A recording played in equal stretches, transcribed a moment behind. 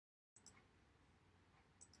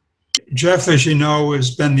Jeff, as you know,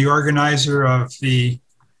 has been the organizer of the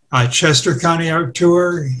Chester County Art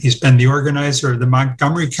Tour. He's been the organizer of the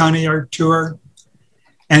Montgomery County Art Tour.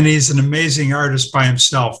 And he's an amazing artist by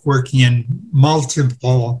himself, working in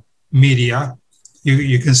multiple media.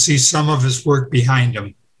 You can see some of his work behind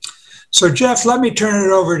him. So, Jeff, let me turn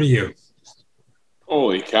it over to you.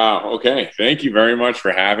 Holy cow. Okay. Thank you very much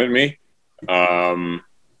for having me.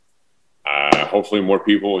 Hopefully more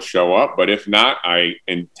people will show up, but if not, I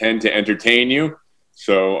intend to entertain you.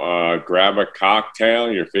 So grab a cocktail,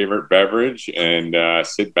 your favorite beverage, and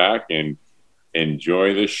sit back and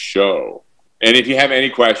enjoy the show. And if you have any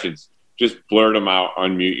questions, just blurt them out,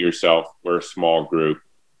 unmute yourself. We're a small group,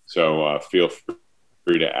 so feel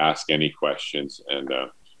free to ask any questions, and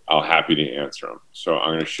I'll happy to answer them. So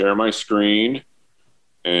I'm going to share my screen,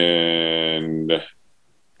 and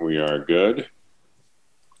we are good.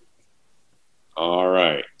 All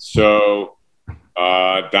right. So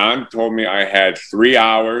Don told me I had 3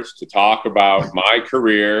 hours to talk about my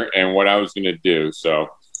career and what I was going to do. So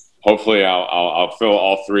hopefully I'll fill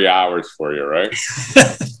all 3 hours for you, right?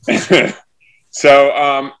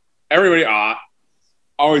 So everybody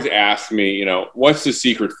always asks me, you know, what's the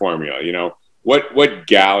secret formula? You know, what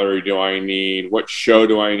gallery do I need? What show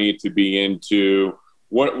do I need to be into?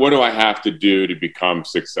 What do I have to do to become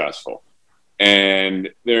successful? And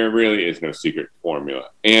there really is no secret formula.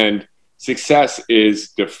 And success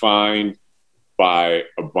is defined by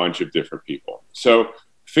a bunch of different people. So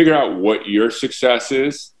figure out what your success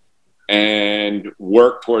is and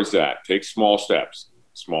work towards that. Take small steps.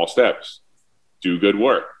 Small steps. Do good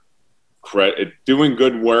work. Doing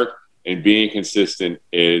good work and being consistent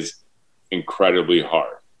is incredibly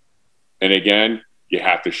hard. And again, you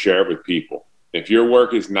have to share it with people. If your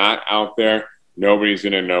work is not out there, nobody's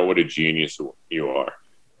going to know what a genius you are.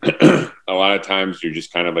 A lot of times you're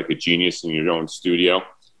just kind of like a genius in your own studio.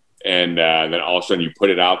 And then all of a sudden you put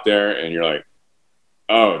it out there and you're like,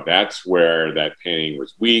 oh, that's where that painting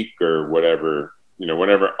was weak, or whatever, you know,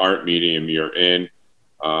 whatever art medium you're in.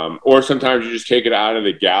 Or sometimes you just take it out of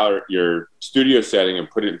the gallery, your studio setting, and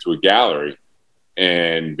put it into a gallery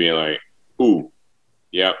and be like, ooh,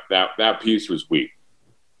 yeah, that piece was weak.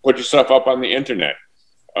 Put your stuff up on the internet.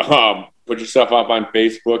 Put yourself up on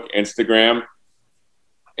Facebook, Instagram.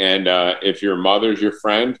 And if your mother's your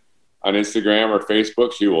friend on Instagram or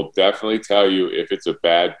Facebook, she will definitely tell you if it's a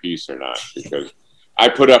bad piece or not. Because I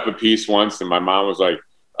put up a piece once and my mom was like,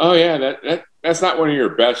 oh yeah, that's not one of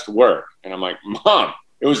your best work. And I'm like, Mom,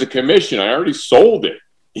 it was a commission. I already sold it.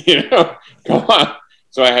 You know, come on.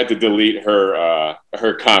 So I had to delete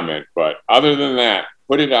her comment. But other than that,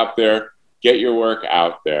 put it up there, get your work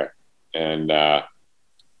out there. And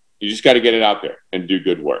you just got to get it out there and do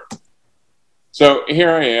good work. So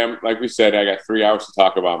here I am. Like we said, I got 3 hours to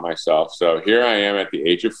talk about myself. So here I am at the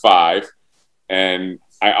age of 5, and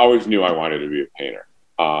I always knew I wanted to be a painter.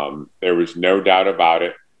 There was no doubt about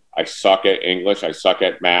it. I suck at English. I suck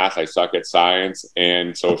at math. I suck at science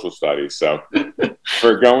and social studies. So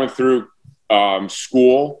for going through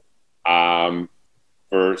school, so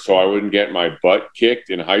I wouldn't get my butt kicked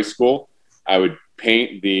in high school, I would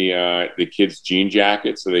paint the kids' jean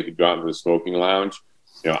jackets so they could go out into the smoking lounge.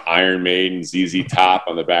 You know, Iron Maiden, ZZ Top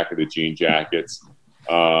on the back of the jean jackets.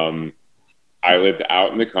 I lived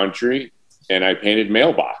out in the country, and I painted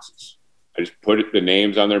mailboxes. I just put the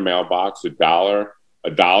names on their mailbox, $1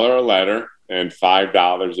 a letter, and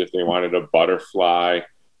 $5 if they wanted a butterfly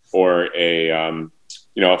or a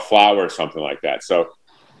flower or something like that. So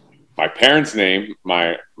my parents' name,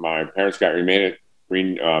 my parents got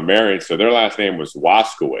married, so their last name was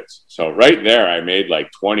Waskowitz. So right there, I made like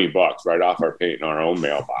 $20 right off our painting our own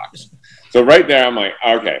mailbox. So right there, I'm like,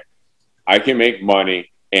 okay, I can make money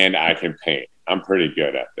and I can paint. I'm pretty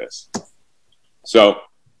good at this. So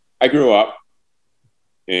I grew up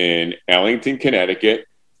in Ellington, Connecticut,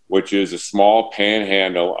 which is a small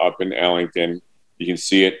panhandle up in Ellington. You can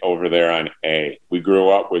see it over there on A. We grew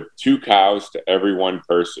up with 2 cows to every 1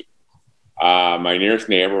 person. My nearest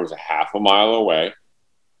neighbor was a half a mile away.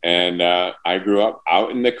 And I grew up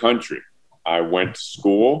out in the country. I went to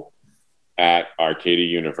school at Arcadia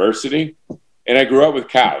University, and I grew up with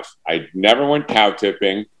cows. I never went cow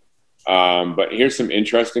tipping, but here's some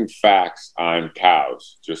interesting facts on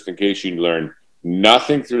cows, just in case you learn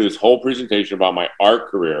nothing through this whole presentation about my art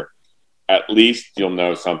career. At least you'll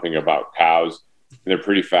know something about cows, and they're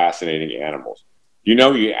pretty fascinating animals. You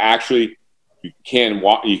know, you can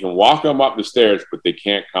walk them up the stairs, but they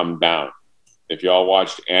can't come down. If y'all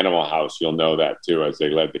watched Animal House, you'll know that too, as they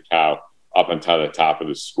led the cow up onto the top of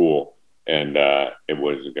the school, and it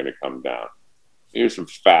wasn't going to come down. Here's some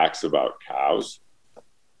facts about cows.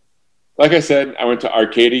 like I said, I went to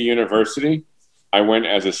Arcadia University. I went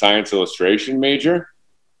as a science illustration major.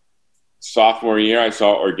 Sophomore year, I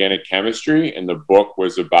saw organic chemistry, and the book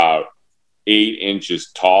was about 8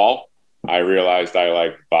 inches tall. I realized I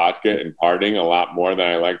liked vodka and partying a lot more than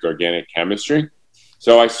I liked organic chemistry.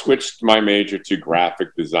 So I switched my major to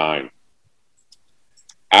graphic design.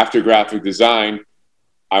 After graphic design,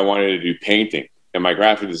 I wanted to do painting. And my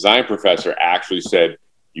graphic design professor actually said,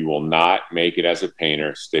 you will not make it as a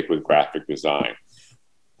painter, stick with graphic design.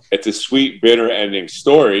 It's a sweet, bitter ending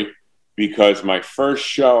story because my first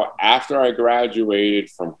show after I graduated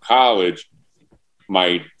from college,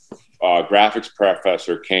 my graphics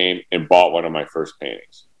professor came and bought one of my first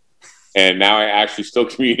paintings. And now I actually still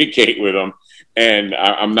communicate with him. And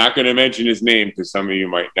I'm not going to mention his name because some of you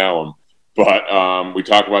might know him. But we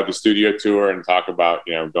talk about the studio tour and talk about,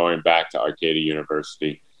 you know, going back to Arcadia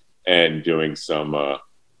University and doing some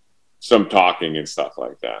talking and stuff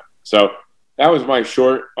like that. So that was my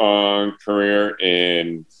short career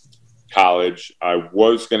in college. I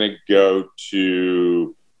was going to go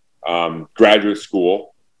to graduate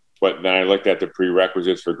school, but then I looked at the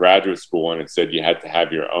prerequisites for graduate school and it said you had to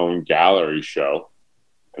have your own gallery show.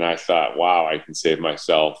 And I thought, wow, I can save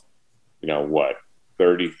myself, you know, what,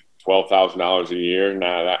 $12,000 a year?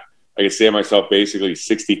 Nah, that I could save myself basically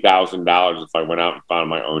 $60,000 if I went out and found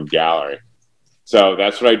my own gallery. So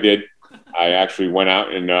that's what I did. I actually went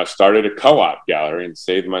out and started a co-op gallery and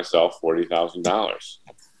saved myself $40,000.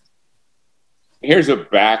 Here's a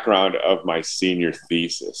background of my senior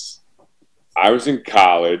thesis. I was in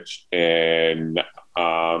college, and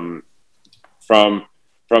from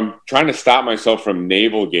trying to stop myself from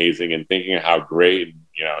navel gazing and thinking of how great,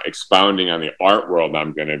 you know, expounding on the art world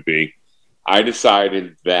I'm going to be, I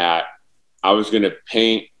decided that I was going to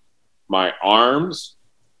paint my arms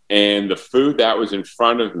and the food that was in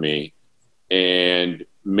front of me and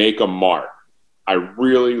make a mark. I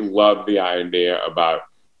really love the idea about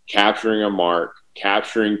capturing a mark,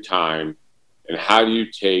 capturing time, and how do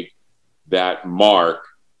you take that mark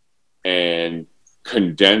and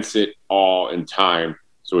condense it all in time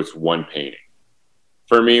so it's one painting.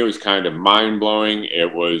 For me, it was kind of mind-blowing.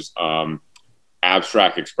 It was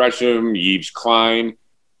abstract expression. Yves Klein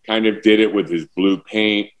kind of did it with his blue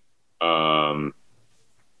paint. Bassini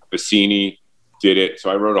did it. So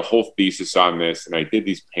I wrote a whole thesis on this, and I did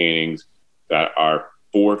these paintings that are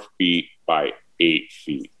 4 feet by 8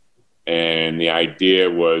 feet. And the idea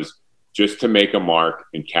was just to make a mark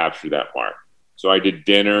and capture that mark. So I did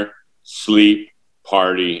dinner, sleep,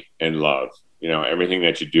 party, and love. You know, everything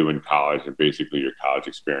that you do in college and basically your college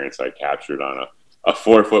experience, I captured on a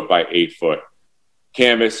 4 foot by 8 foot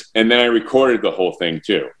canvas. And then I recorded the whole thing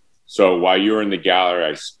too. So while you were in the gallery,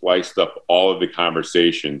 I spliced up all of the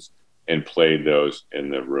conversations and played those in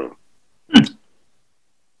the room.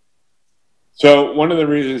 So one of the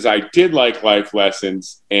reasons I did like life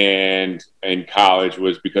lessons and in college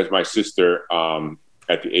was because my sister,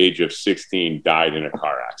 at the age of 16, died in a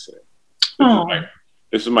car accident.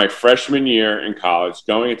 This was my freshman year in college,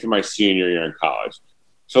 going into my senior year in college.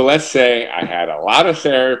 So let's say I had a lot of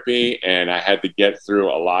therapy and I had to get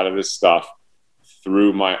through a lot of this stuff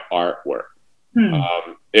through my artwork.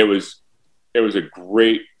 It was a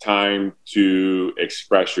great time to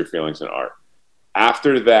express your feelings in art.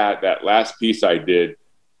 After that last piece I did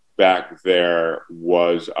back there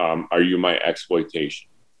was Are You My Exploitation?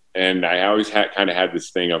 And I always kind of had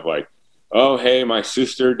this thing of like, oh, hey, my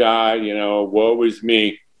sister died, you know, woe is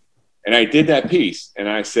me. And I did that piece. And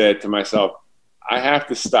I said to myself, I have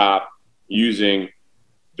to stop using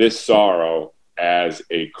this sorrow as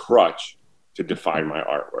a crutch to define my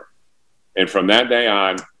artwork. And from that day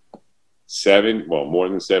on, more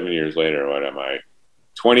than 7 years later,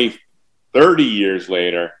 30 years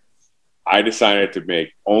later, I decided to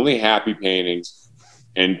make only happy paintings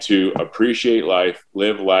and to appreciate life,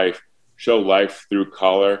 live life, show life through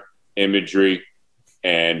color, imagery,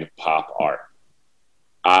 and pop art.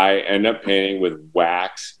 I end up painting with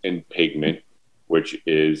wax and pigment, which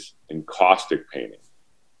is encaustic painting,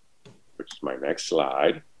 which is my next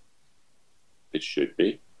slide. It should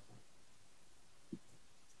be.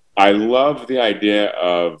 I love the idea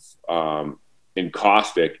of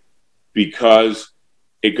encaustic because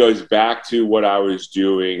it goes back to what I was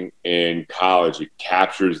doing in college. It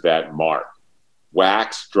captures that mark.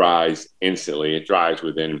 Wax dries instantly. It dries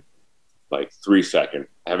within like 3 seconds.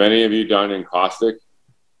 Have any of you done encaustic?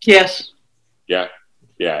 Yes. Yeah.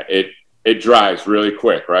 It dries really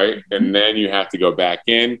quick, right? And then you have to go back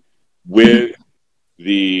in with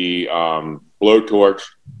the blowtorch,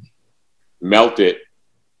 melt it,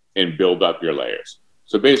 and build up your layers.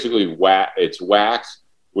 So basically, it's wax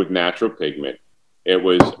with natural pigment. It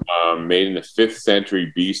was made in the 5th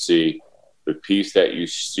century BC. The piece that you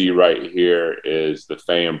see right here is the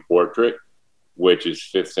Fayum portrait, which is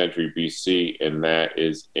 5th century BC, and that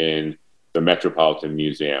is in the Metropolitan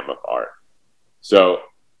Museum of Art. So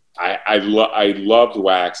I loved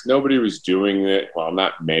wax. Nobody was doing it. Well,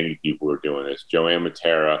 not many people were doing this. Joanne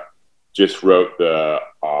Matera just wrote the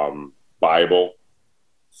Bible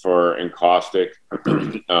for encaustic.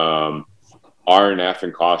 R&F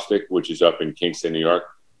encaustic, which is up in Kingston, New York.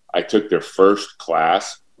 I took their first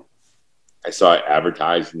class. I saw it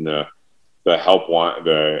advertised in the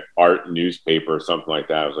art newspaper or something like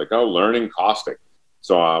that. I was like, oh, learning caustic.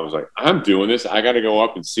 So I was like, I'm doing this. I got to go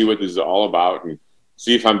up and see what this is all about and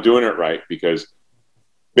see if I'm doing it right, because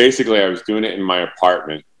basically I was doing it in my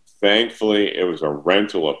apartment. Thankfully, it was a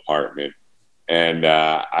rental apartment, and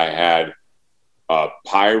I had a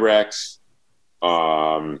Pyrex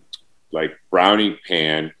like brownie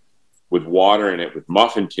pan with water in it with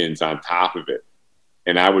muffin tins on top of it.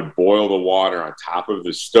 And I would boil the water on top of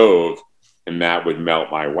the stove, and that would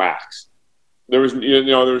melt my wax. There's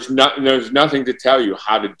nothing to tell you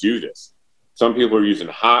how to do this. Some people are using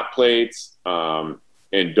hot plates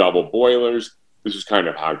and double boilers. This is kind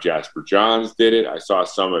of how Jasper Johns did it. I saw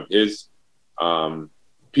some of his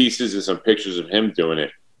pieces and some pictures of him doing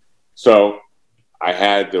it. So I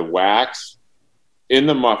had the wax in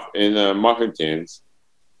the muffin tins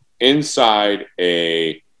inside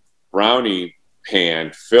a brownie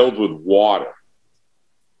pan filled with water,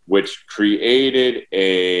 which created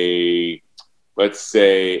let's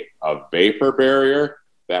say a vapor barrier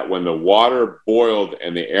that when the water boiled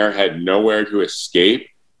and the air had nowhere to escape,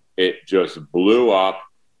 it just blew up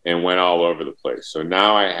and went all over the place. So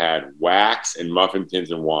now I had wax and muffin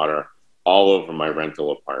tins and water all over my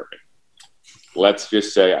rental apartment. Let's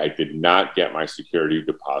just say I did not get my security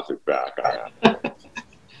deposit back on that.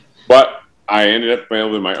 But I ended up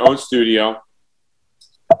building my own studio.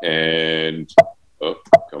 And, oh,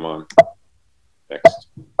 come on. Next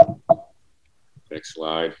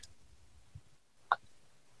slide.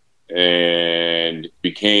 And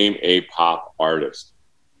became a pop artist.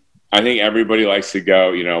 I think everybody likes to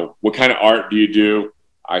go, you know, what kind of art do you do?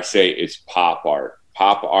 I say it's pop art.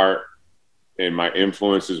 Pop art, and my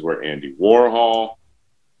influences were Andy Warhol,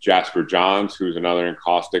 Jasper Johns, who's another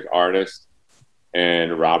encaustic artist,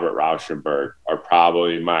 and Robert Rauschenberg are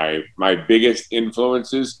probably my biggest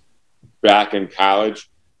influences back in college.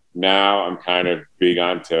 Now I'm kind of big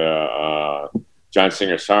onto John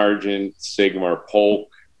Singer Sargent, Sigmar Polk,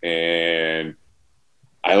 and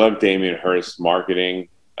I love Damien Hirst's marketing.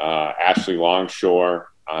 Ashley Longshore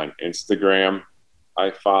on Instagram I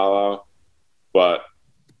follow. But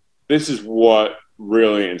this is what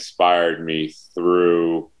really inspired me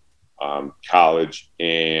through college,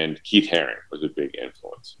 and Keith Haring was a big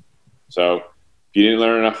influence. So if you didn't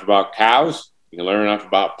learn enough about cows, you can learn enough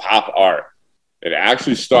about pop art. It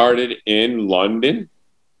actually started in London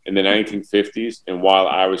in the 1950s, and while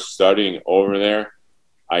I was studying over there,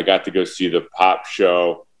 I got to go see the pop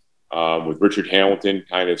show with Richard Hamilton.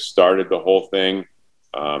 Kind of started the whole thing.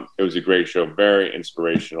 It was a great show, very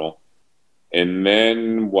inspirational. And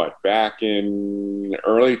then back in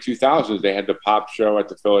early 2000s, they had the pop show at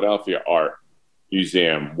the Philadelphia Art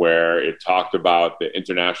Museum, where it talked about the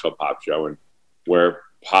international pop show and where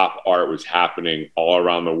pop art was happening all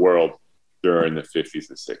around the world during the 50s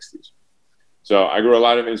and 60s. So I grew a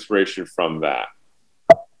lot of inspiration from that.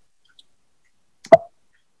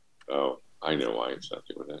 Oh, I know why it's not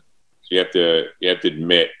doing that. So you have to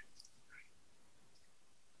admit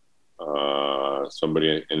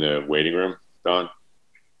somebody in the waiting room. Done.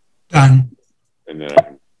 Done. And then I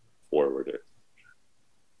can forward it.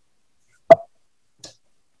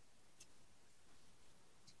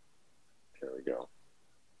 There we go.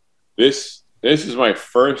 This is my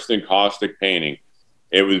first encaustic painting.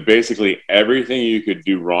 It was basically everything you could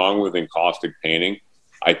do wrong with encaustic painting.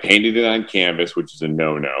 I painted it on canvas, which is a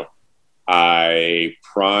no-no. I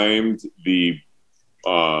primed the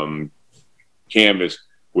canvas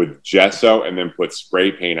with gesso and then put spray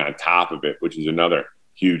paint on top of it, which is another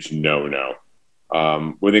huge no-no.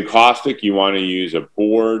 With encaustic, you want to use a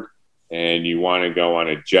board, and you want to go on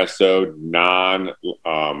a gessoed,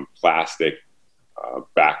 non-plastic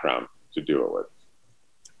background to do it with.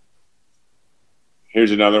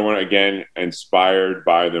 Here's another one, again, inspired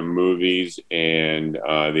by the movies and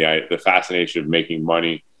the fascination of making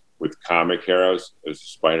money with comic heroes. It was a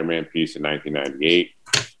Spider-Man piece in 1998.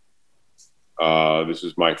 This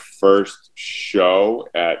was my first show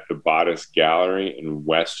at the Bodice Gallery in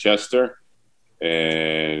Westchester.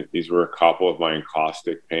 And these were a couple of my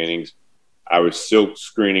encaustic paintings. I was silk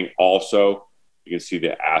screening also You can see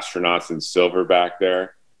the astronauts in silver back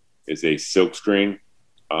there is a silk screen,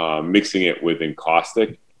 mixing it with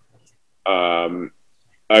encaustic. Again,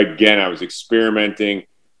 I was experimenting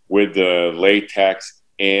with the latex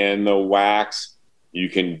and the wax. You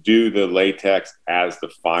can do the latex as the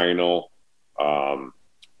final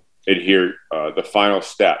the final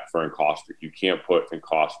step for encaustic. You can't put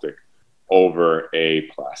encaustic over a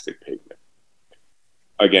plastic pigment.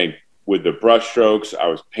 Again, with the brush strokes, I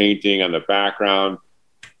was painting on the background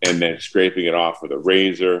and then scraping it off with a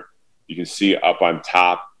razor. You can see up on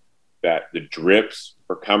top that the drips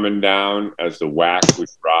are coming down as the wax would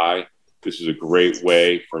dry. This is a great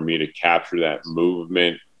way for me to capture that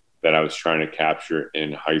movement that I was trying to capture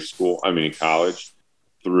in college,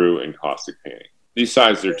 through encaustic painting. These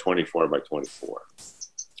sizes are 24 by 24.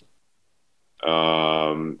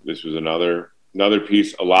 This was another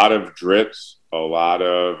piece, a lot of drips, a lot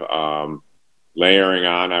of layering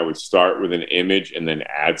on. I would start with an image and then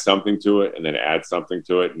add something to it and then add something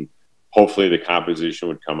to it. And hopefully the composition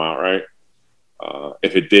would come out right.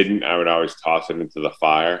 If it didn't, I would always toss it into the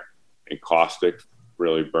fire. Encaustic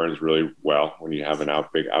really burns really well when you have an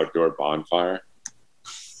big outdoor bonfire.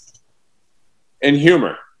 And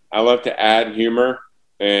humor. I love to add humor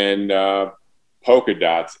and polka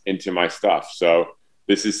dots into my stuff. So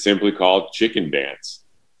this is simply called chicken dance.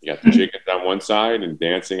 You got the chickens on one side and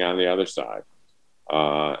dancing on the other side.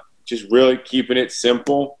 Just really keeping it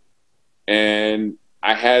simple. And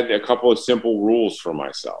I had a couple of simple rules for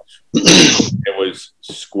myself. It was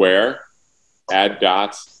square, add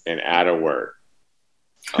dots, and add a word.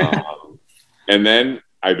 And then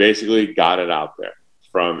I basically got it out there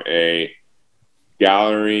from a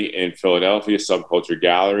gallery in Philadelphia, Subculture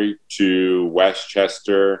Gallery, to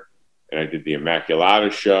Westchester, and I did the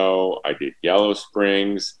Immaculata show. I did Yellow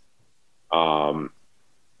Springs. And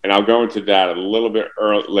I'll go into that a little bit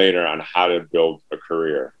later on how to build a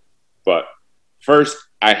career. But first,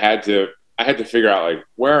 I had to figure out like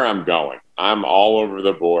where I'm going. I'm all over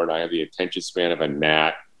the board. I have the attention span of a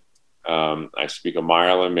gnat. I speak a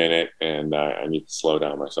mile a minute, and I need to slow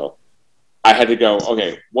down myself. I had to go,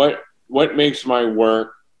 okay, what makes my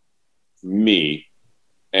work me,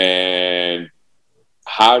 and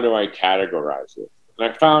how do I categorize it?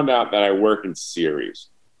 And I found out that I work in series.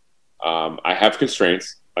 I have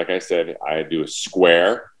constraints. Like I said, I do a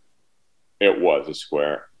square. It was a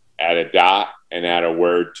square. Add a dot and add a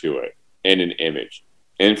word to it and an image.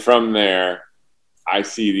 And from there, I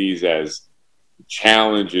see these as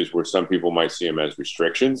challenges where some people might see them as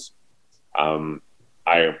restrictions.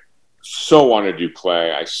 I so want to do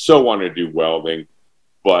clay. I so want to do welding,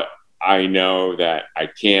 but I know that I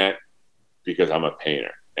can't because I'm a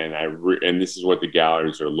painter. And this is what the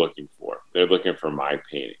galleries are looking for. They're looking for my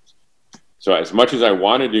paintings. So as much as I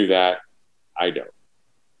want to do that, I don't.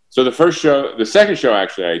 So the second show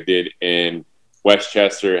actually I did in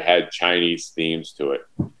Westchester had Chinese themes to it.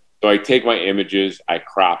 So I take my images, I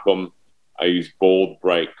crop them, I use bold,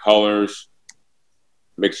 bright colors,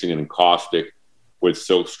 mixing an encaustic with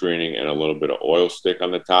silk screening and a little bit of oil stick on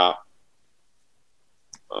the top.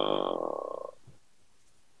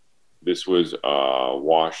 This was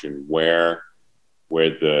wash and wear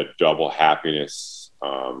with the Double Happiness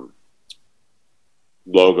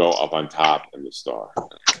logo up on top and the star.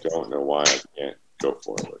 I don't know why I can't go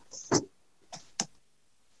forward.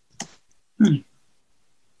 I can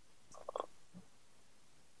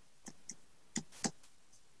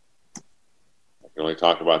only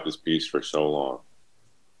talk about this piece for so long.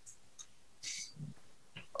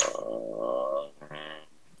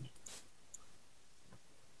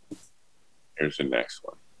 Here's the next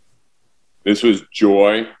one. This was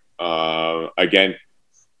Joy. Again,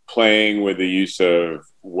 playing with the use of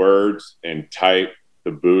words and type.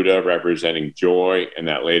 The Buddha representing joy, and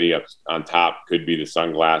that lady up on top could be the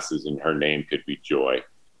sunglasses, and her name could be Joy.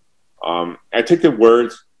 I took the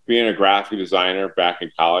words. Being a graphic designer back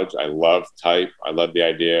in college, I loved type. I loved the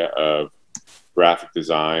idea of graphic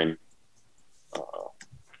design.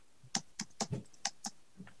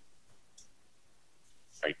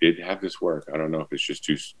 I did have this work. I don't know if it's just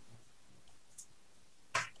too...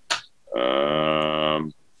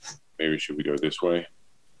 maybe should we go this way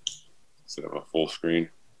instead of a full screen?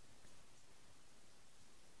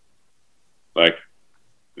 Like,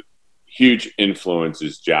 huge influence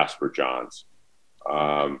is Jasper Johns.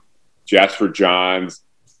 Jasper Johns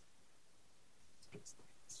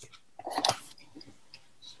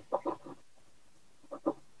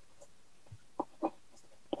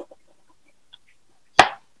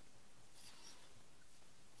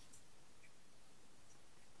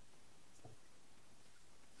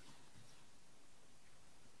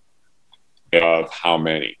of how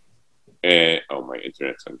many. And oh, my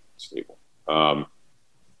internet's unstable.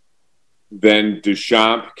 Then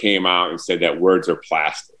Duchamp came out and said that words are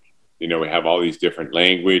plastic. You know, we have all these different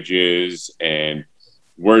languages, and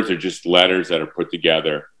words are just letters that are put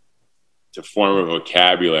together to form a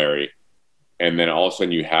vocabulary. And then all of a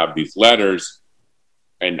sudden you have these letters.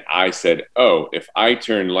 And I said, oh, if I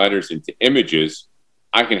turn letters into images,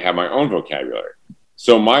 I can have my own vocabulary.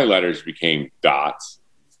 So my letters became dots,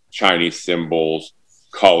 Chinese symbols,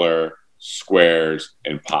 color, squares,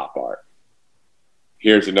 and pop art.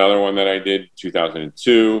 Here's another one that I did,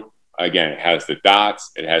 2002. Again, it has the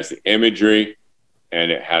dots, it has the imagery, and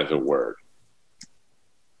it has a word.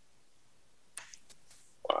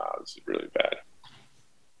 Wow, this is really bad.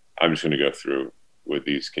 I'm just going to go through with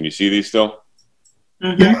these. Can you see these still?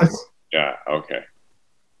 Yes. Yeah, okay.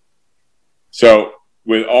 So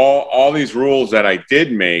with all these rules that I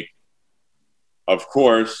did make, of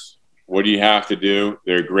course, what do you have to do?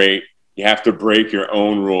 They're great. You have to break your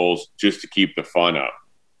own rules just to keep the fun up.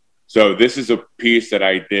 So this is a piece that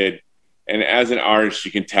I did. And as an artist,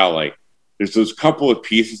 you can tell, like, there's those couple of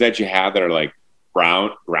pieces that you have that are like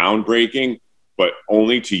groundbreaking, but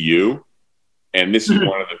only to you. And this is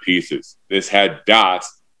one of the pieces. This had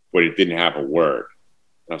dots, but it didn't have a word.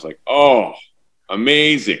 And I was like, oh,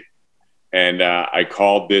 amazing. And I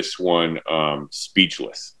called this one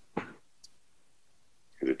Speechless,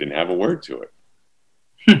 because it didn't have a word to it.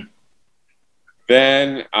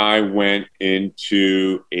 Then I went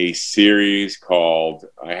into a series called,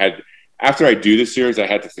 after I do this series, I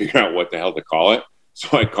had to figure out what the hell to call it.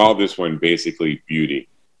 So I called this one basically Beauty.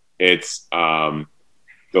 It's the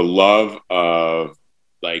love of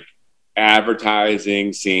like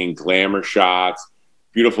advertising, seeing glamour shots,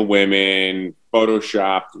 beautiful women,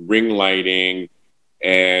 photoshopped, ring lighting,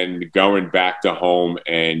 and going back to home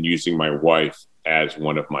and using my wife as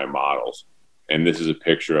one of my models. And this is a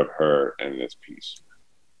picture of her in this piece.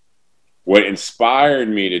 What inspired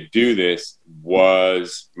me to do this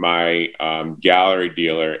was my gallery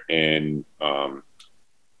dealer in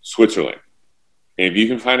Switzerland. And if you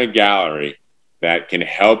can find a gallery that can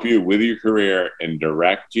help you with your career and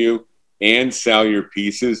direct you and sell your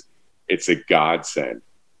pieces, it's a godsend.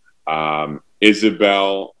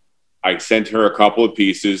 Isabel, I sent her a couple of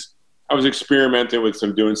pieces. I was experimenting with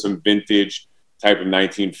doing some vintage type of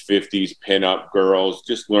 1950s pinup girls,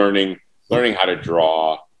 just learning how to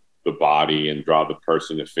draw the body and draw the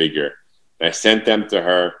person, the figure. And I sent them to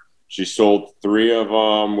her. She sold 3 of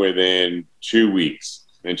them within 2 weeks.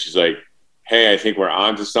 And she's like, hey, I think we're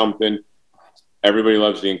onto something. Everybody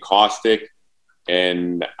loves the encaustic.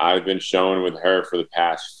 And I've been showing with her for the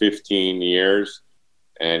past 15 years.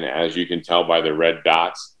 And as you can tell by the red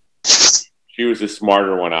dots, she was the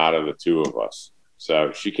smarter one out of the 2 of us.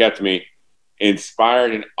 So she kept me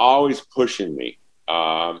inspired and always pushing me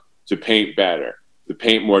to paint better, to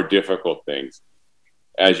paint more difficult things.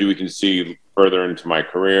 As you can see further into my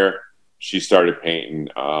career, she started painting,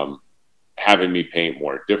 having me paint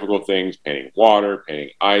more difficult things, painting water,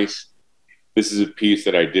 painting ice. This is a piece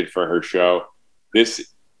that I did for her show.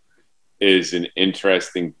 This is an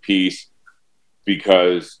interesting piece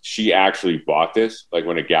because she actually bought this. Like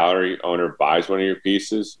when a gallery owner buys one of your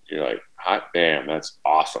pieces, you're like, hot damn, that's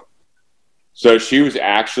awesome. So she was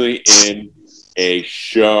actually in a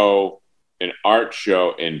show, an art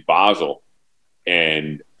show in Basel,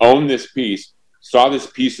 and owned this piece, saw this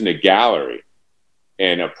piece in a gallery,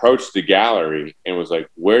 and approached the gallery and was like,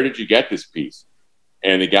 where did you get this piece?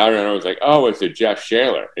 And the gallery owner was like, oh, it's a Jeff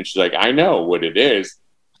Schaller. And she's like, I know what it is.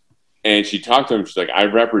 And she talked to him. She's like, I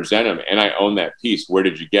represent him, and I own that piece. Where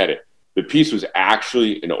did you get it? The piece was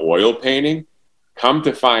actually an oil painting. Come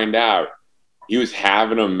to find out, he was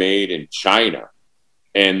having them made in China,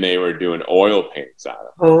 and they were doing oil paints out of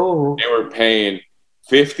them. Oh. They were paying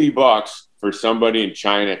 $50 for somebody in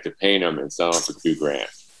China to paint them and sell them for $2,000.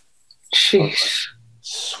 Jeez. Like,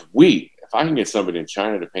 sweet. If I can get somebody in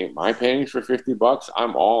China to paint my paintings for $50,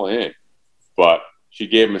 I'm all in. But she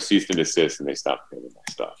gave them a cease and desist, and they stopped painting my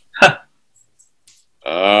stuff. Huh.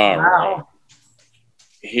 All Wow. right.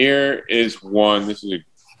 Here is one. This is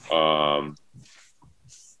a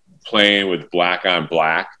playing with black on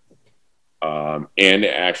black, and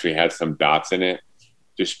it actually has some dots in it.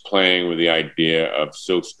 Just playing with the idea of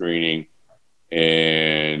silk screening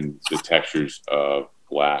and the textures of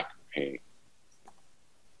black paint.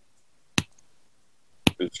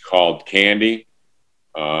 It's called Candy.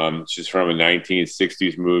 It's just from a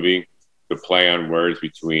 1960s movie. The play on words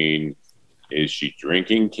between is she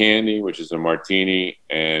drinking candy, which is a martini,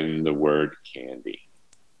 and the word candy.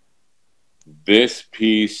 This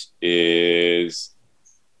piece is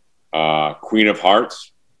Queen of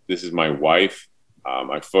Hearts. This is my wife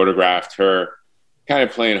I photographed her kind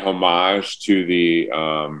of playing homage to the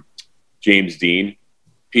James Dean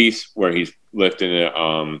piece where he's lifting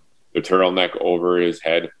the turtleneck over his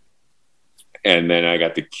head. And then I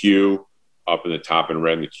got the Q up in the top in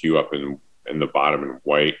red and the Q up in the bottom in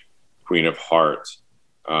white, Queen of Hearts.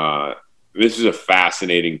 This is a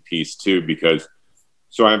fascinating piece too, because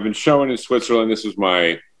so I've been showing in Switzerland. This is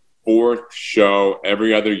my 4th show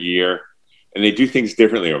every other year, and they do things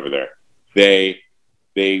differently over there. They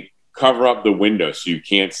cover up the window so you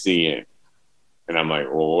can't see in. And I'm like,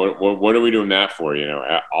 well, what are we doing that for? You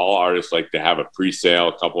know, all artists like to have a pre-sale,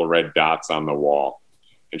 a couple of red dots on the wall.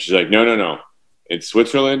 And she's like, no. In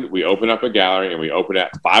Switzerland, we open up a gallery and we open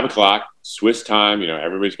at 5 o'clock, Swiss time. You know,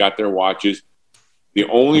 everybody's got their watches. The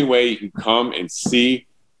only way you can come and see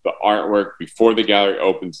the artwork before the gallery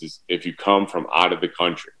opens is if you come from out of the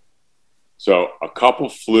country. So a couple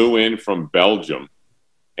flew in from Belgium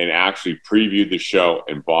and actually previewed the show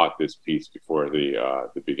and bought this piece before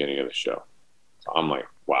the beginning of the show. So I'm like,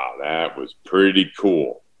 wow, that was pretty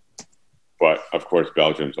cool. But of course,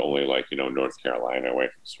 Belgium's only like, you know, North Carolina away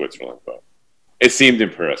from Switzerland, but it seemed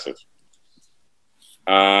impressive.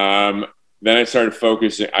 Then I started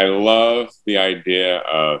focusing. I love the idea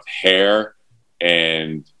of hair,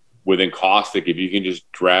 and with encaustic, if you can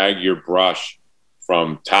just drag your brush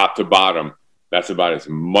from top to bottom, that's about as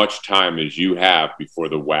much time as you have before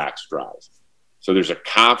the wax dries. So there's a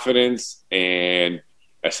confidence and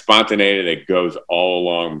a spontaneity that goes all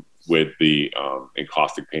along with the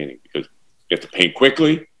encaustic painting, because you have to paint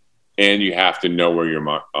quickly and you have to know where your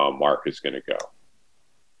mark is going to go.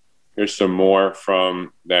 Here's some more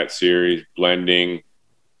from that series, blending.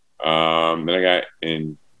 Then I got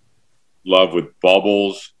in love with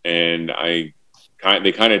bubbles, and they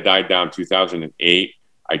kind of died down 2008.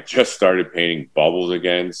 I just started painting bubbles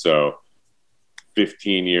again, so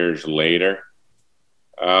 15 years later.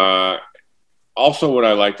 Also, what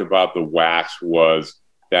I liked about the wax was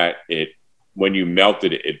that when you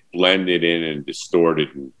melted it, it blended in and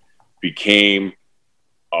distorted and became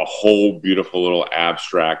a whole beautiful little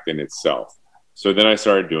abstract in itself. So then I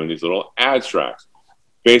started doing these little abstracts.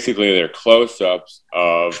 Basically, they're close-ups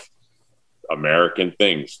of American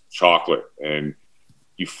things, chocolate, and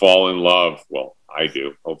you fall in love. Well, I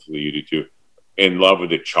do. Hopefully you do too. In love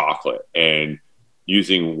with the chocolate and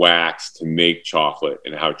using wax to make chocolate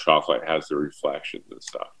and how chocolate has the reflections and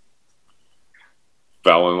stuff.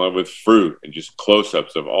 Fell in love with fruit and just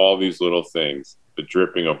close-ups of all these little things. The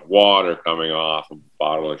dripping of water coming off of a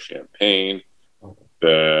bottle of champagne,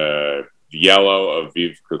 the yellow of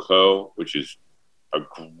Vive Clicquot, which is a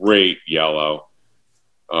great yellow,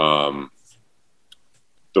 the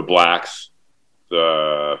blacks,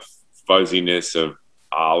 the fuzziness of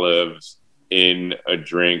olives in a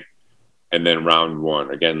drink, and then round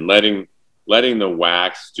one. Again, letting the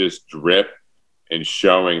wax just drip and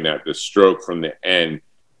showing that the stroke from the end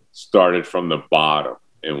started from the bottom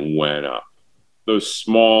and went up. Those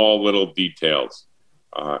small little details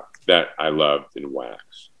that I loved in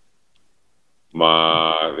wax.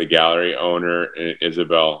 The gallery owner,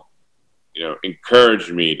 Isabel,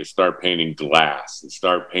 encouraged me to start painting glass and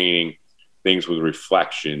start painting things with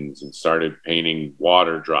reflections and started painting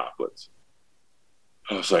water droplets.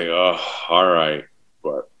 I was like, oh, all right.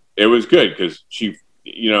 But it was good because she,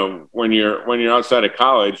 when you're outside of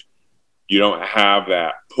college, you don't have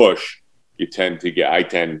that push. You tend to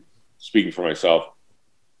get, speaking for myself,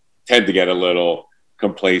 tend to get a little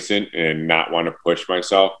complacent and not want to push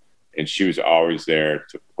myself. And she was always there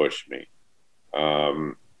to push me.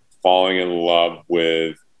 Falling in love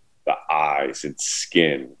with the eyes and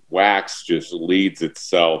skin. Wax just leads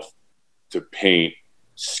itself to paint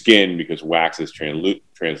skin because wax is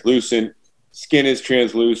translucent. Skin is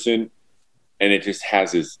translucent. And it just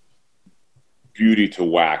has this beauty to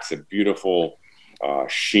wax, a beautiful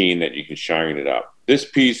sheen that you can shine it up. This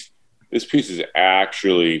piece is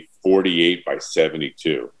actually 48 by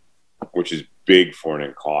 72, which is big for an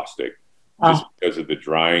encaustic, just because of the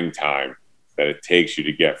drying time that it takes you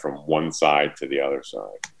to get from one side to the other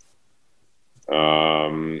side.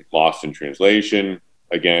 Lost in translation,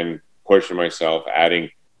 again, pushing myself,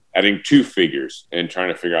 adding 2 figures and trying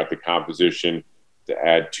to figure out the composition to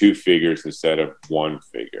add 2 figures instead of 1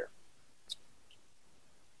 figure.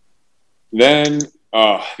 Then,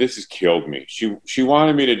 this has killed me. She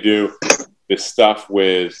wanted me to do this stuff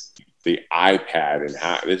with the iPad, and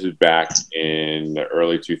this is back in the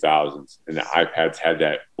early 2000s, and the iPads had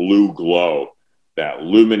that blue glow, that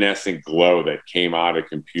luminescent glow that came out of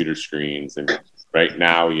computer screens. And right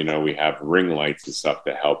now, we have ring lights and stuff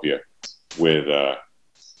to help you with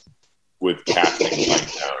casting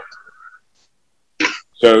light down.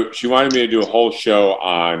 So she wanted me to do a whole show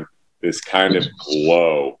on this kind of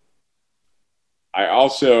glow. I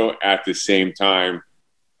also, at the same time,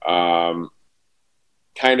 kind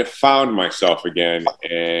of found myself again,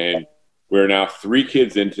 and we're now 3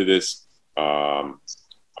 kids into this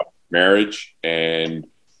marriage, and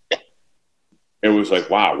it was like,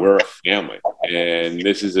 wow, we're a family. And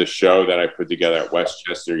this is a show that I put together at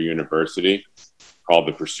Westchester University called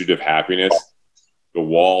The Pursuit of Happiness. The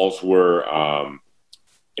walls were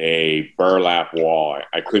a burlap wall.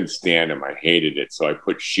 I couldn't stand them. I hated it. So I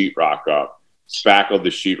put sheetrock up, spackled the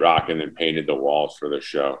sheetrock, and then painted the walls for the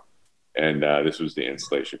show. And this was the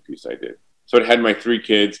installation piece I did. So it had my 3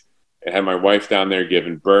 kids. It had my wife down there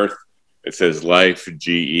giving birth. It says life,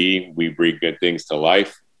 GE, we breathe good things to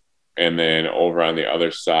life. And then over on the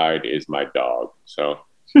other side is my dog. So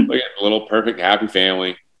look at a little perfect happy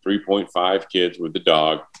family, 3.5 kids with the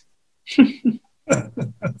dog.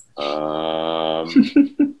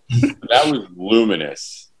 That was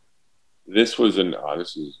luminous. This was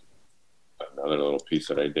this is another little piece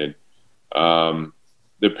that I did.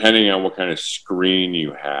 Depending on what kind of screen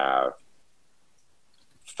you have,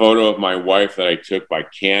 photo of my wife that I took by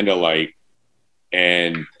candlelight,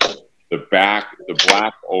 and the black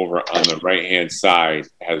over on the right hand side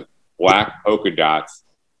has black polka dots,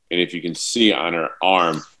 and if you can see on her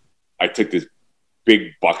arm, I took this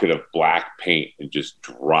big bucket of black paint and just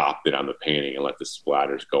dropped it on the painting and let the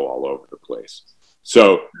splatters go all over the place.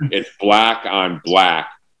 So it's black on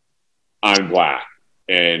black on black,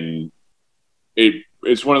 and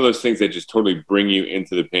it's one of those things that just totally bring you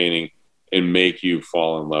into the painting and make you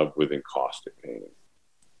fall in love with encaustic painting.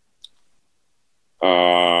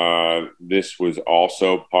 This was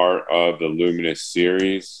also part of the Luminous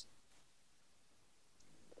series.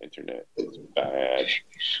 Internet is bad.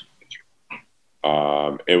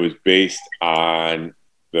 It was based on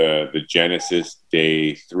the Genesis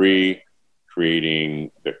Day 3,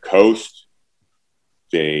 creating the coast.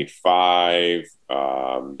 Day 5,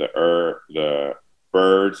 the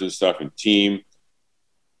birds and stuff, and team.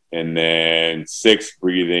 And then 6,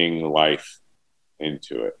 breathing life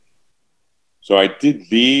into it. So I did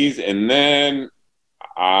these, and then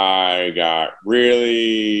I got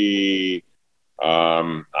really,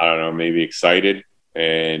 I don't know, maybe excited,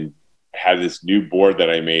 and had this new board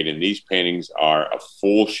that I made. And these paintings are a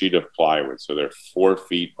full sheet of plywood. So they're 4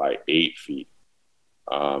 feet by 8 feet,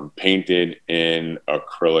 painted in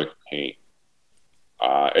acrylic paint.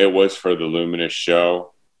 It was for the Luminous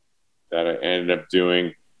show that I ended up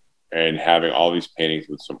doing, and having all these paintings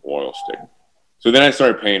with some oil stick. So then I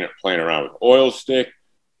started playing around with oil stick,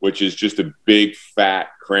 which is just a big fat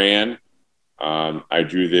crayon. I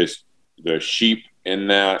drew the sheep in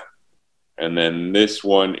that, and then this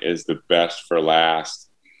one is the best for last.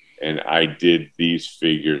 And I did these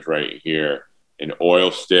figures right here in oil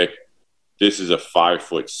stick. This is a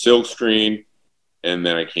 5-foot silk screen, and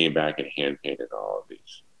then I came back and hand painted all of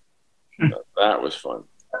these. So that was fun.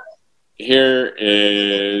 Here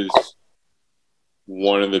is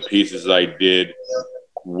one of the pieces I did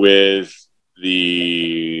with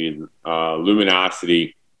the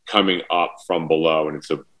luminosity coming up from below, and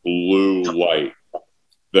it's a blue light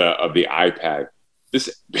of the iPad.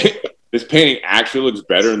 This painting actually looks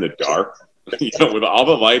better in the dark. You know, with all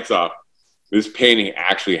the lights off, this painting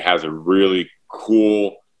actually has a really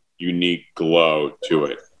cool, unique glow to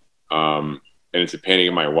it. And it's a painting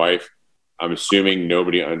of my wife. I'm assuming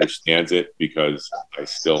nobody understands it because I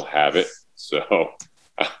still have it. So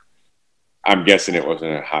I'm guessing it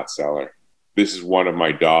wasn't a hot seller. This is one of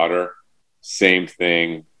my daughter. Same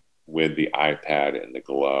thing with the iPad and the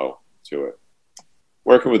glow to it.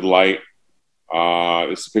 Working with light.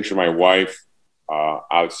 This is a picture of my wife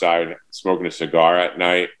outside smoking a cigar at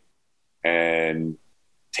night and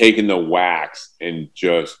taking the wax and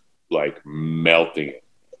just like melting it,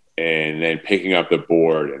 and then picking up the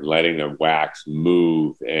board and letting the wax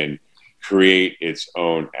move and create its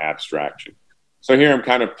own abstraction. So here I'm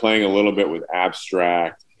kind of playing a little bit with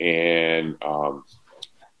abstract and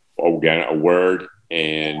again, a word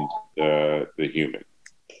and the human,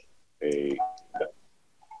 a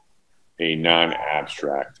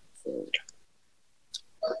non-abstract thing.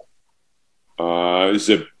 This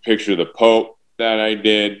is a picture of the Pope that I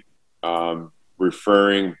did,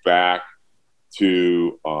 referring back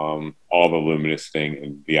to all the luminous thing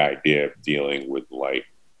and the idea of dealing with light.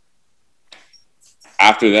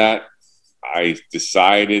 After that, I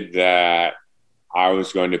decided that I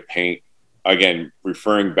was going to paint, again,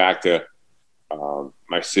 referring back to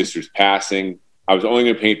my sister's passing. I was only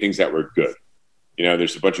going to paint things that were good. You know,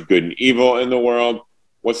 there's a bunch of good and evil in the world.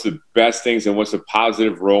 What's the best things and what's the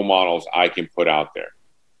positive role models I can put out there?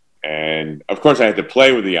 And of course I had to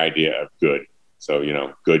play with the idea of good. So, you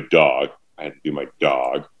know, good dog. I had to do my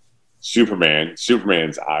dog.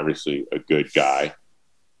 Superman's obviously a good guy.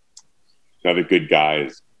 Another good guy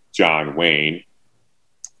is John Wayne.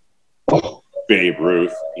 Babe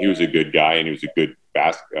Ruth, he was a good guy, and he was a good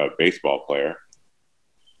baseball player.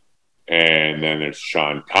 And then there's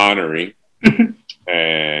Sean Connery.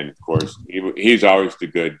 And of course, he's always the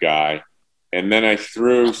good guy. And then I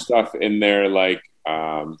threw stuff in there like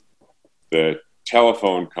the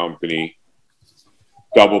telephone company,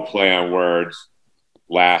 double play on words,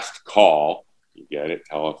 Last Call. You get it?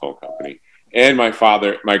 Telephone company. And my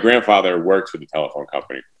grandfather worked for the telephone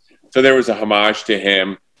company. So there was a homage to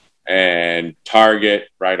him, and Target,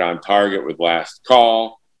 right on target with Last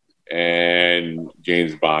Call. And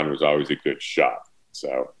James Bond was always a good shot.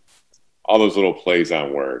 So all those little plays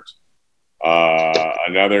on words.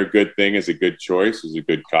 Another good thing is a good choice is a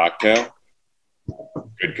good cocktail.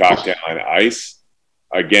 Good cocktail on ice.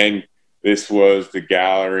 Again, this was the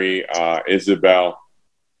gallery. Isabel,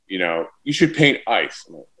 you know, you should paint ice.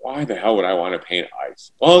 I'm like, why the hell would I want to paint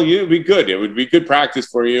ice? Well, it would be good. It would be good practice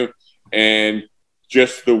for you. And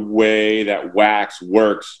just the way that wax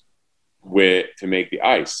works to make the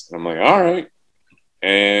ice. And I'm like, all right.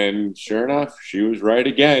 And sure enough, she was right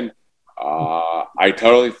again. I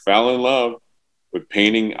totally fell in love with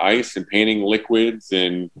painting ice and painting liquids.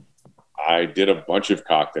 And I did a bunch of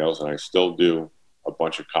cocktails, and I still do a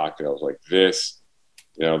bunch of cocktails like this.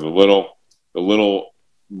 You know, the little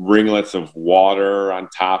ringlets of water on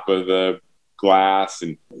top of the glass,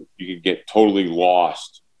 and you can get totally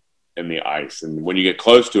lost in the ice. And when you get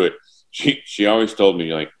close to it, she always told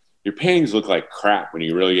me, like, your paintings look like crap when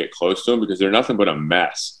you really get close to them because they're nothing but a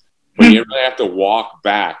mess. But you really have to walk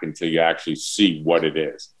back until you actually see what it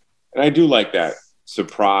is. And I do like that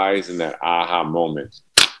surprise and that aha moment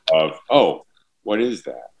of, oh, what is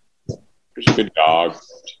that? There's a good dog.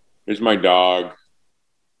 There's my dog,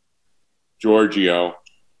 Giorgio,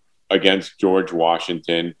 against George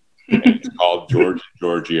Washington. And it's called George and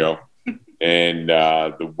Giorgio. And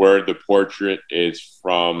the portrait is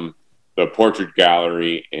from the Portrait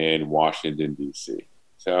Gallery in Washington, D.C.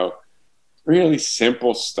 So really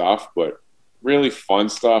simple stuff, but really fun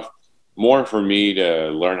stuff. More for me to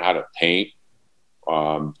learn how to paint.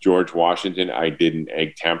 George Washington, I did in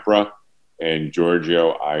egg tempera, and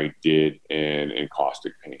Giorgio, I did in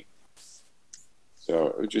encaustic paint.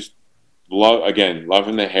 So it just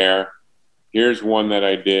loving the hair. Here's one that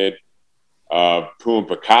I did of Pooh and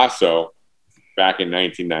Picasso back in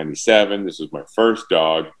 1997. This was my first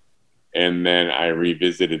dog. And then I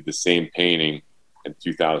revisited the same painting in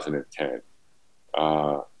 2010.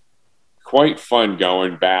 Quite fun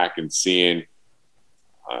going back and seeing,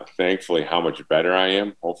 thankfully, how much better I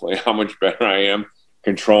am. Hopefully, how much better I am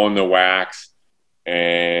controlling the wax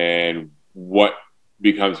and what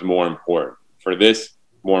becomes more important. For this,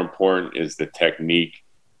 more important is the technique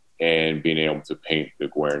and being able to paint the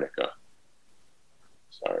Guernica.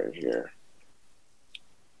 Sorry here.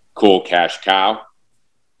 Cool cash cow.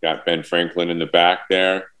 Got Ben Franklin in the back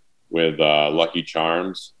there with Lucky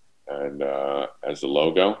Charms and as the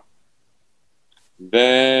logo.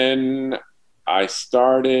 Then I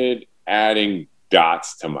started adding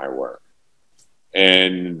dots to my work.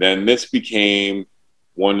 And then this became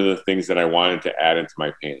one of the things that I wanted to add into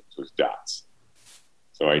my paintings was dots.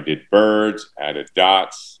 So I did birds, added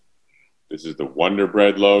dots. This is the Wonder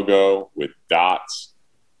Bread logo with dots.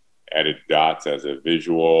 Added dots as a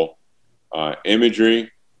visual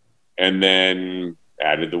imagery. And then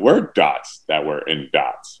added the word dots that were in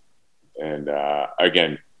dots. And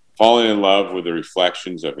again, falling in love with the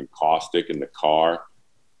reflections of encaustic in the car,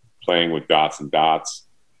 playing with dots and dots,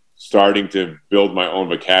 starting to build my own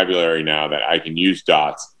vocabulary now that I can use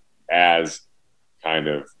dots as kind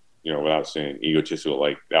of, you know, without saying egotistical,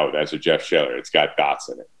 like, oh, that's a Jeff Schaller. It's got dots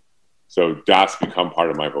in it. So dots become part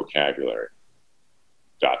of my vocabulary.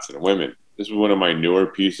 Dots and women. This is one of my newer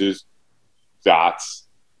pieces, dots.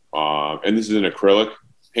 And this is an acrylic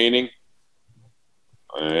painting.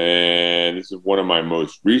 And this is one of my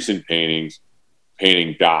most recent paintings,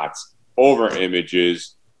 painting dots over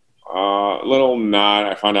images. Little nod.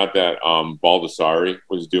 I found out that Baldessari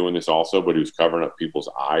was doing this also, but he was covering up people's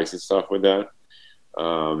eyes and stuff with that.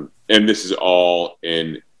 And this is all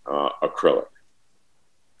in acrylic.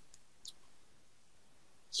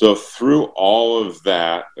 So through all of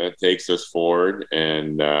that, that takes us forward.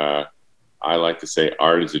 And I like to say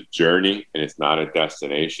art is a journey and it's not a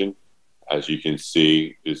destination. As you can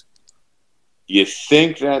see, you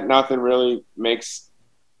think that nothing really makes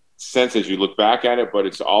sense as you look back at it, but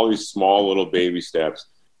it's all these small little baby steps.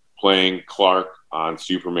 Playing Clark on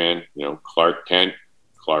Superman, you know, Clark Kent,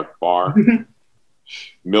 Clark Bar.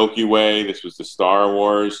 Milky Way, this was the Star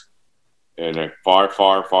Wars, and a far,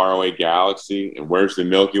 far, far away galaxy. And where's the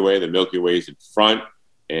Milky Way? The Milky Way is in front,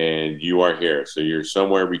 and you are here. So you're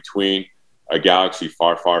somewhere between a galaxy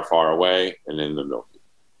far, far, far away and then the Milky Way.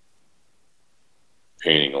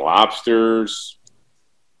 Painting lobsters.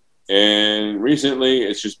 And recently,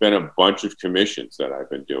 it's just been a bunch of commissions that I've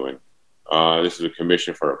been doing. This is a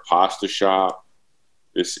commission for a pasta shop.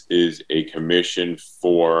 This is a commission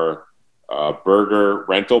for burger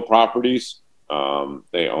rental properties.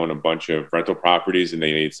 They own a bunch of rental properties and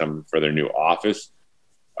they need something for their new office.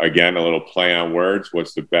 Again, a little play on words.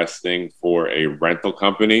 What's the best thing for a rental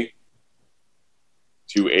company?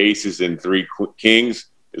 2 aces and 3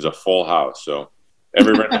 kings is a full house. So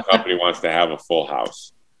every rental company wants to have a full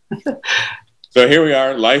house. So here we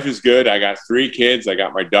are. Life is good. I got 3 kids. I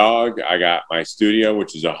got my dog. I got my studio,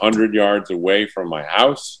 which is 100 yards away from my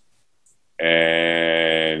house.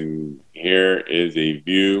 And here is a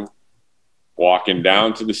view walking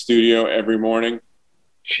down to the studio every morning.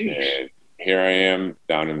 And here I am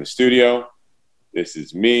down in the studio. This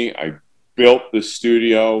is me. I built the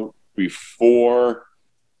studio before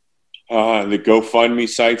the GoFundMe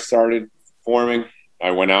site started forming. I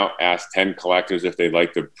went out, asked 10 collectors if they'd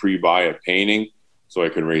like to pre-buy a painting so I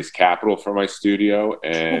could raise capital for my studio.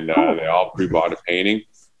 And they all pre-bought a painting.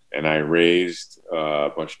 And I raised a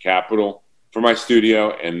bunch of capital for my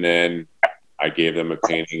studio. And then I gave them a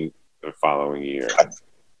painting the following year.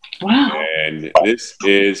 Wow. And this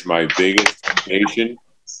is my biggest creation.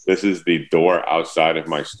 This is the door outside of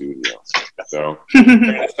my studio. So in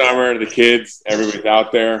the summer, the kids, everybody's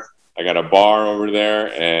out there. I got a bar over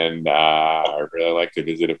there, and I really like to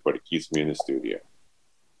visit it, but it keeps me in the studio.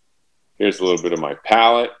 Here's a little bit of my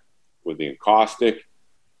palette with the encaustic,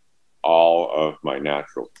 all of my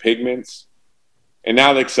natural pigments. And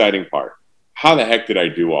now the exciting part. How the heck did I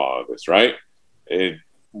do all of this, right?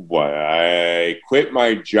 I quit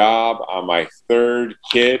my job on my 3rd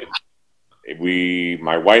kid.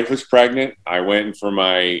 My wife was pregnant. I went in for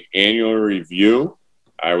my annual review.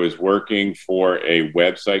 I was working for a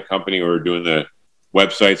website company. We were doing the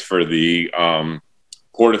websites for the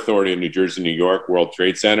Port Authority of New Jersey, New York, World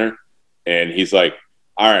Trade Center. And he's like,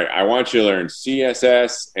 all right, I want you to learn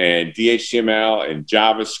CSS and HTML and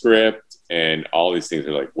JavaScript, and all these things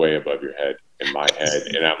are like way above your head in my head.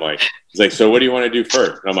 And I'm like, he's like, so what do you want to do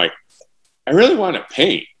first? And I'm like, I really want to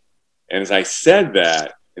paint. And as I said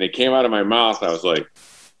that, and it came out of my mouth, I was like,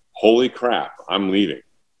 holy crap, I'm leaving.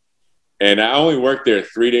 And I only worked there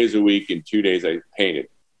 3 days a week, and 2 days I painted.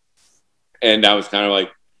 And I was kind of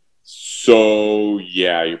like, so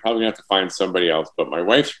yeah, you're probably going to have to find somebody else. But my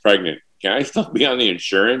wife's pregnant. Can I still be on the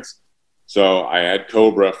insurance? So I had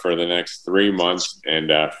Cobra for the next 3 months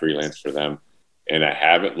and freelance for them. And I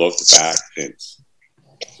haven't looked back since.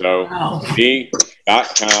 So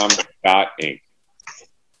me.com.inc.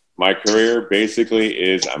 My career basically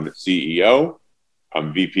is I'm a CEO.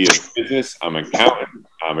 I'm VP of business. I'm an accountant.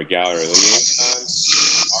 I'm a gallery liaison,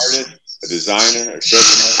 artist, a designer, a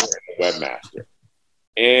showmaster, and a webmaster.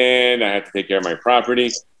 And I have to take care of my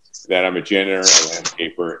property. That I'm a janitor, a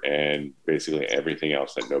landscaper, and basically everything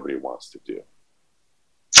else that nobody wants to do.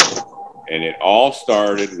 And it all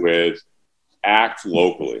started with act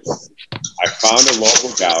locally. I found a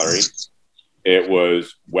local gallery. It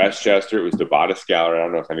was Westchester. It was the Bodice Gallery. I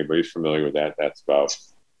don't know if anybody's familiar with that. That's about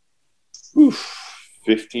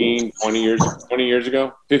 15 years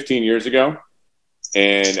ago.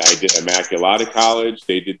 And I did Immaculata College.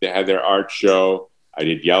 They had their art show. I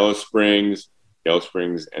did Yellow Springs. Yellow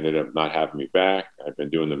Springs ended up not having me back. I've been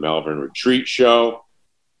doing the Melbourne Retreat show.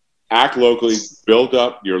 Act locally, build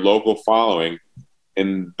up your local following,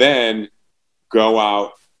 and then go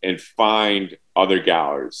out and find other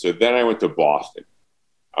galleries. So then I went to Boston.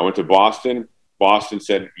 Boston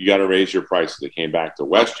said, you got to raise your prices. They came back to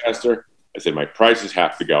Westchester. I said, my prices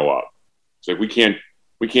have to go up. It's like, we can't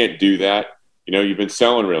do that. You know, you've been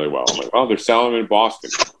selling really well. I'm like, well, they're selling in Boston.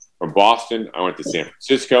 From Boston, I went to San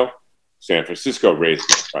Francisco. San Francisco raised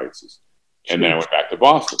my prices. And then I went back to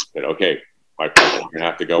Boston. Said, okay, my prices are going to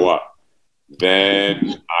have to go up.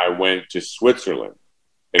 Then I went to Switzerland,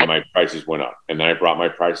 and my prices went up. And then I brought my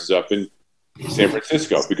prices up in San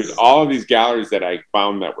Francisco, because all of these galleries that I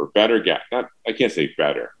found that were better, I can't say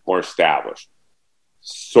better, more established,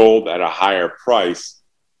 sold at a higher price.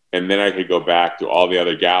 And then I could go back to all the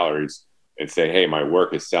other galleries and say, hey, my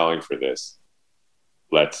work is selling for this.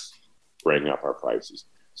 Let's bring up our prices.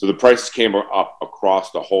 So the prices came up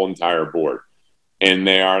across the whole entire board. And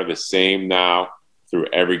they are the same now through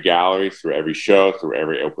every gallery, through every show, through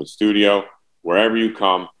every open studio. Wherever you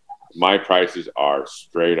come, my prices are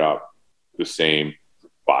straight up the same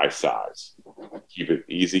by size. Keep it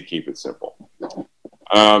easy, keep it simple.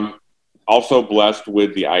 Also blessed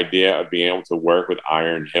with the idea of being able to work with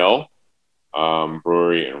Iron Hill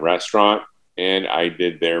Brewery and Restaurant, and I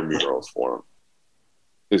did their murals for them.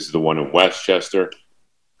 This is the one in Westchester.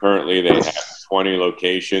 Currently, they have 20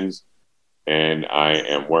 locations, and I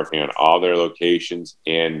am working on all their locations,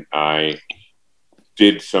 and I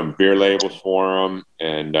did some beer labels for them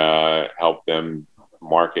and helped them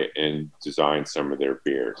market and design some of their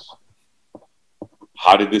beers.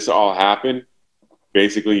 How did this all happen?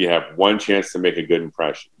 Basically, you have one chance to make a good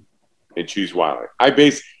impression and choose wisely.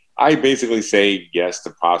 I basically say yes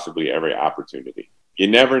to possibly every opportunity. You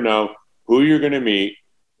never know who you're going to meet,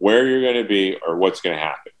 where you're going to be, or what's going to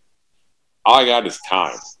happen. All I got is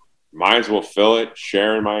time. Might as well fill it,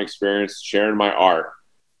 sharing my experience, sharing my art.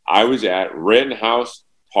 I was at Rittenhouse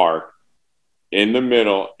Park in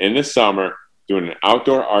the summer, doing an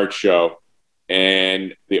outdoor art show,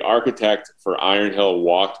 and the architect for Iron Hill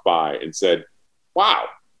walked by and said, "Wow,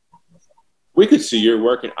 we could see your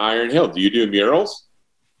work in Iron Hill. Do you do murals?"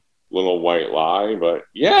 Little white lie, but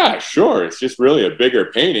yeah, sure. It's just really a bigger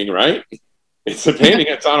painting, right? It's a painting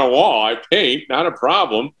that's on a wall. I paint, not a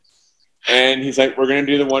problem. And he's like, "We're going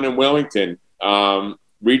to do the one in Wilmington.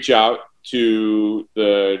 Reach out to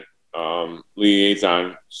the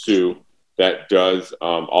liaison, Sue, that does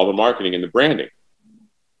all the marketing and the branding."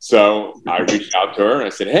 So I reached out to her and I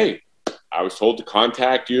said, "Hey, I was told to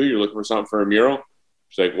contact you. You're looking for something for a mural?"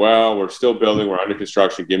 She's like, "Well, we're still building. We're under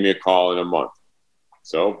construction. Give me a call in a month."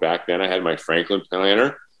 So back then I had my Franklin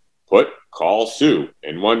planner call Sue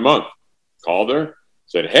in 1 month. Called her,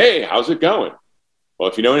 said, "Hey, how's it going?" Well,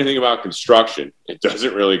 if you know anything about construction, it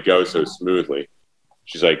doesn't really go so smoothly.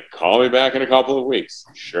 She's like, "Call me back in a couple of weeks."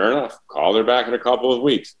 Sure enough, called her back in a couple of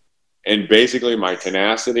weeks. And basically my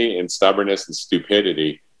tenacity and stubbornness and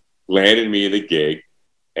stupidity landed me the gig.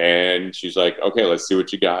 And she's like, "Okay, let's see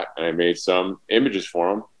what you got." And I made some images for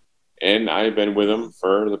them. And I've been with them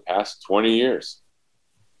for the past 20 years.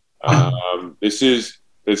 This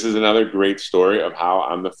is another great story of how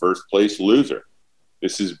I'm the first place loser.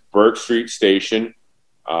 This is Burke Street Station.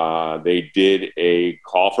 They did a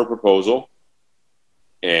call for proposal,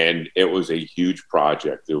 and it was a huge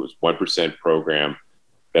project. It was 1% program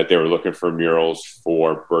that they were looking for murals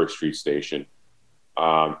for Burke Street Station.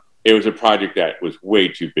 It was a project that was way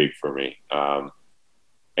too big for me.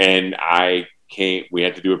 And we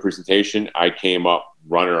had to do a presentation. I came up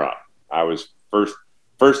runner-up. I was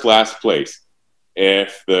first last place.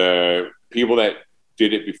 If the people that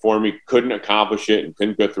did it before me couldn't accomplish it and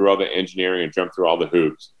couldn't go through all the engineering and jump through all the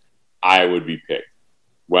hoops, I would be picked.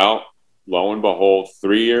 Well, lo and behold,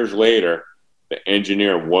 3 years later, the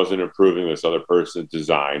engineer wasn't approving this other person's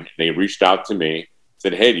design. And they reached out to me,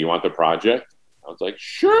 said, "Hey, do you want the project?" I was like,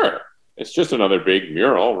 "Sure. It's just another big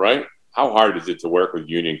mural, right? How hard is it to work with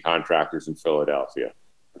union contractors in Philadelphia?"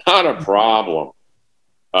 Not a problem.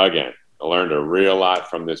 Again, I learned a real lot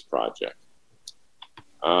from this project.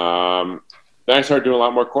 Then I started doing a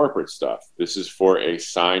lot more corporate stuff. This is for a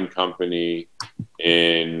sign company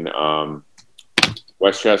in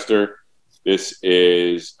Westchester. This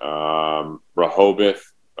is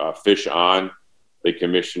Rehoboth Fish On. They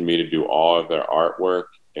commissioned me to do all of their artwork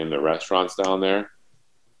in the restaurants down there.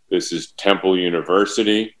 This is Temple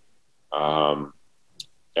University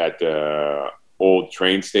at the old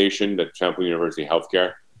train station, the Temple University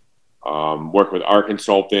Healthcare. Work with art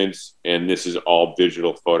consultants, and this is all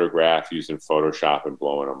digital photographs using Photoshop and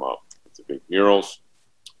blowing them up. It's a big murals.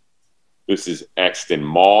 This is Exton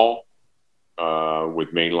Mall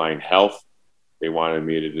with Mainline Health. They wanted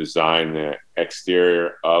me to design the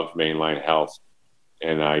exterior of Mainline Health,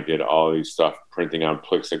 and I did all these stuff printing on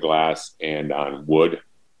plexiglass and on wood.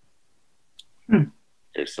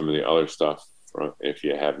 Here's some of the other stuff from if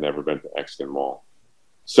you have never been to Exton Mall.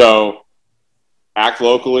 So act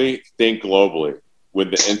locally, think globally.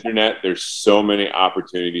 With the internet, there's so many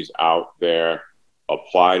opportunities out there.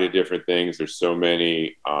 Apply to different things. There's so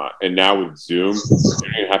many, and now with Zoom, you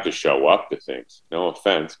don't even have to show up to things. No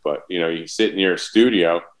offense, but you sit in your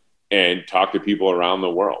studio and talk to people around the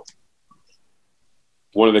world.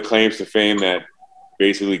 One of the claims to fame that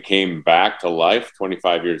basically came back to life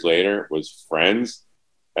 25 years later was Friends.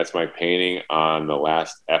 That's my painting on the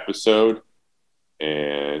last episode,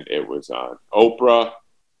 and it was on Oprah.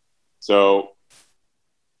 So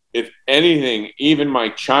if anything, even my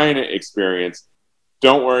China experience,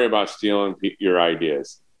 don't worry about stealing your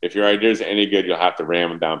ideas. If your ideas are any good, you'll have to ram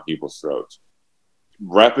them down people's throats.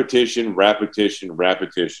 Repetition, repetition,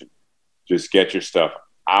 repetition. Just get your stuff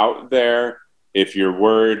out there. If you're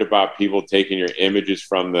worried about people taking your images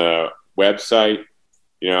from the website,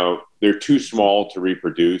 they're too small to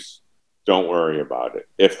reproduce, don't worry about it.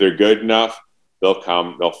 If they're good enough, they'll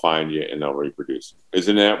come, they'll find you, and they'll reproduce.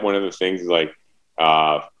 Isn't that one of the things, like,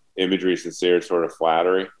 imagery sincere sort of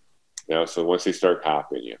flattery? You know, so once they start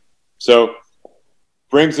copying you. So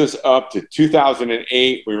brings us up to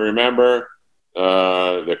 2008. We remember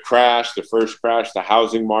the crash, the first crash, the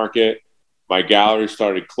housing market. My gallery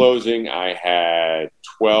started closing. I had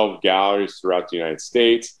 12 galleries throughout the United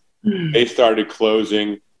States. They started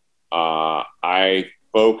closing. I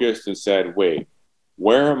focused and said, wait,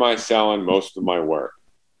 where am I selling most of my work?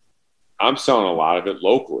 I'm selling a lot of it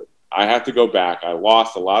locally. I have to go back. I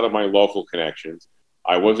lost a lot of my local connections.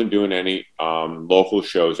 I wasn't doing any local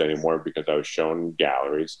shows anymore because I was showing in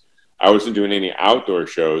galleries. I wasn't doing any outdoor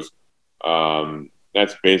shows.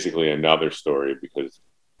 That's basically another story, because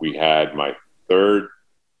we had my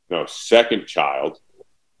second child,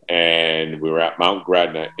 and we were at Mount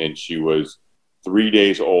Gretna, and she was 3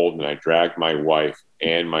 days old, and I dragged my wife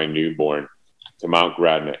and my newborn to Mount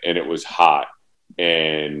Gretna, and it was hot,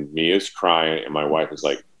 and Mia's crying, and my wife was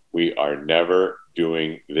like, we are never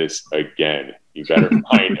doing this again. You better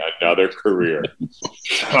find another career.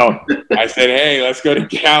 So I said, hey, let's go to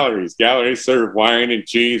galleries. Galleries serve wine and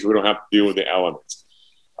cheese. We don't have to deal with the elements.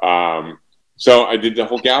 So I did the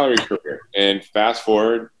whole gallery career. And fast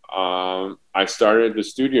forward, I started the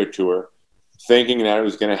studio tour thinking that it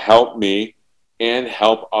was going to help me and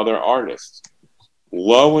help other artists.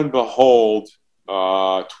 Lo and behold,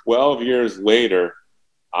 12 years later,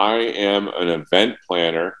 I am an event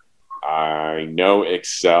planner. I know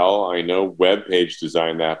Excel. I know web page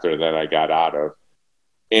design after that I got out of.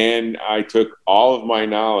 And I took all of my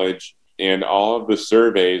knowledge and all of the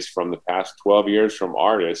surveys from the past 12 years from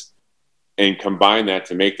artists and combined that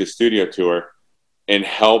to make the studio tour and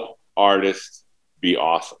help artists be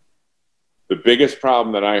awesome. The biggest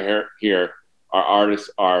problem that I hear are artists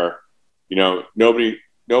are, you know, nobody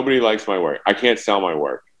likes my work. I can't sell my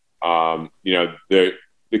work. You know, the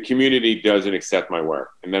community doesn't accept my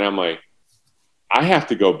work. And then I'm like, I have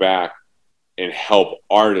to go back and help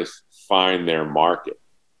artists find their market.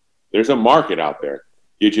 There's a market out there.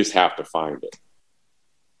 You just have to find it.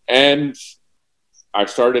 And I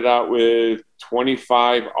started out with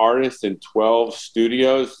 25 artists and 12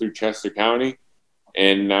 studios through Chester County.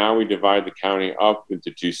 And now we divide the county up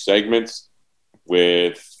into 2 segments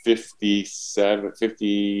with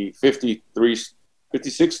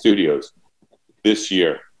 56 studios this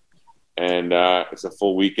year. And it's a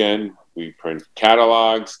full weekend. We print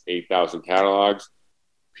catalogs, 8,000 catalogs.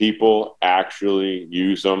 People actually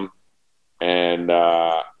use them. And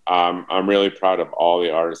I'm really proud of all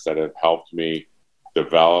the artists that have helped me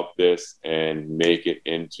develop this and make it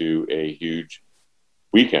into a huge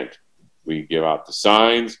weekend. We give out the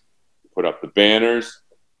signs, put up the banners,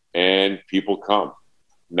 and people come.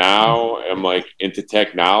 Now I'm like into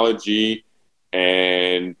technology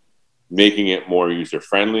and making it more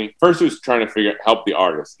user-friendly. First, it was trying to help the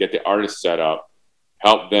artists, get the artists set up,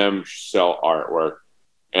 help them sell artwork.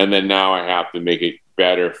 And then now I have to make it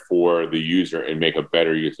better for the user and make a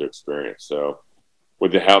better user experience. So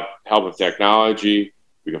with the help of technology,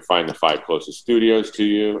 we can find the 5 closest studios to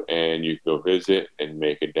you, and you can go visit and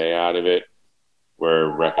make a day out of it.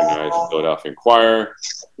 We're recognized Philadelphia Inquirer.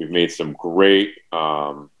 We've made some great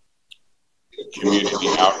community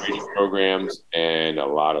outreach programs and a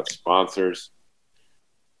lot of sponsors.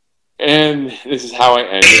 And this is how I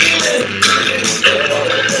end it.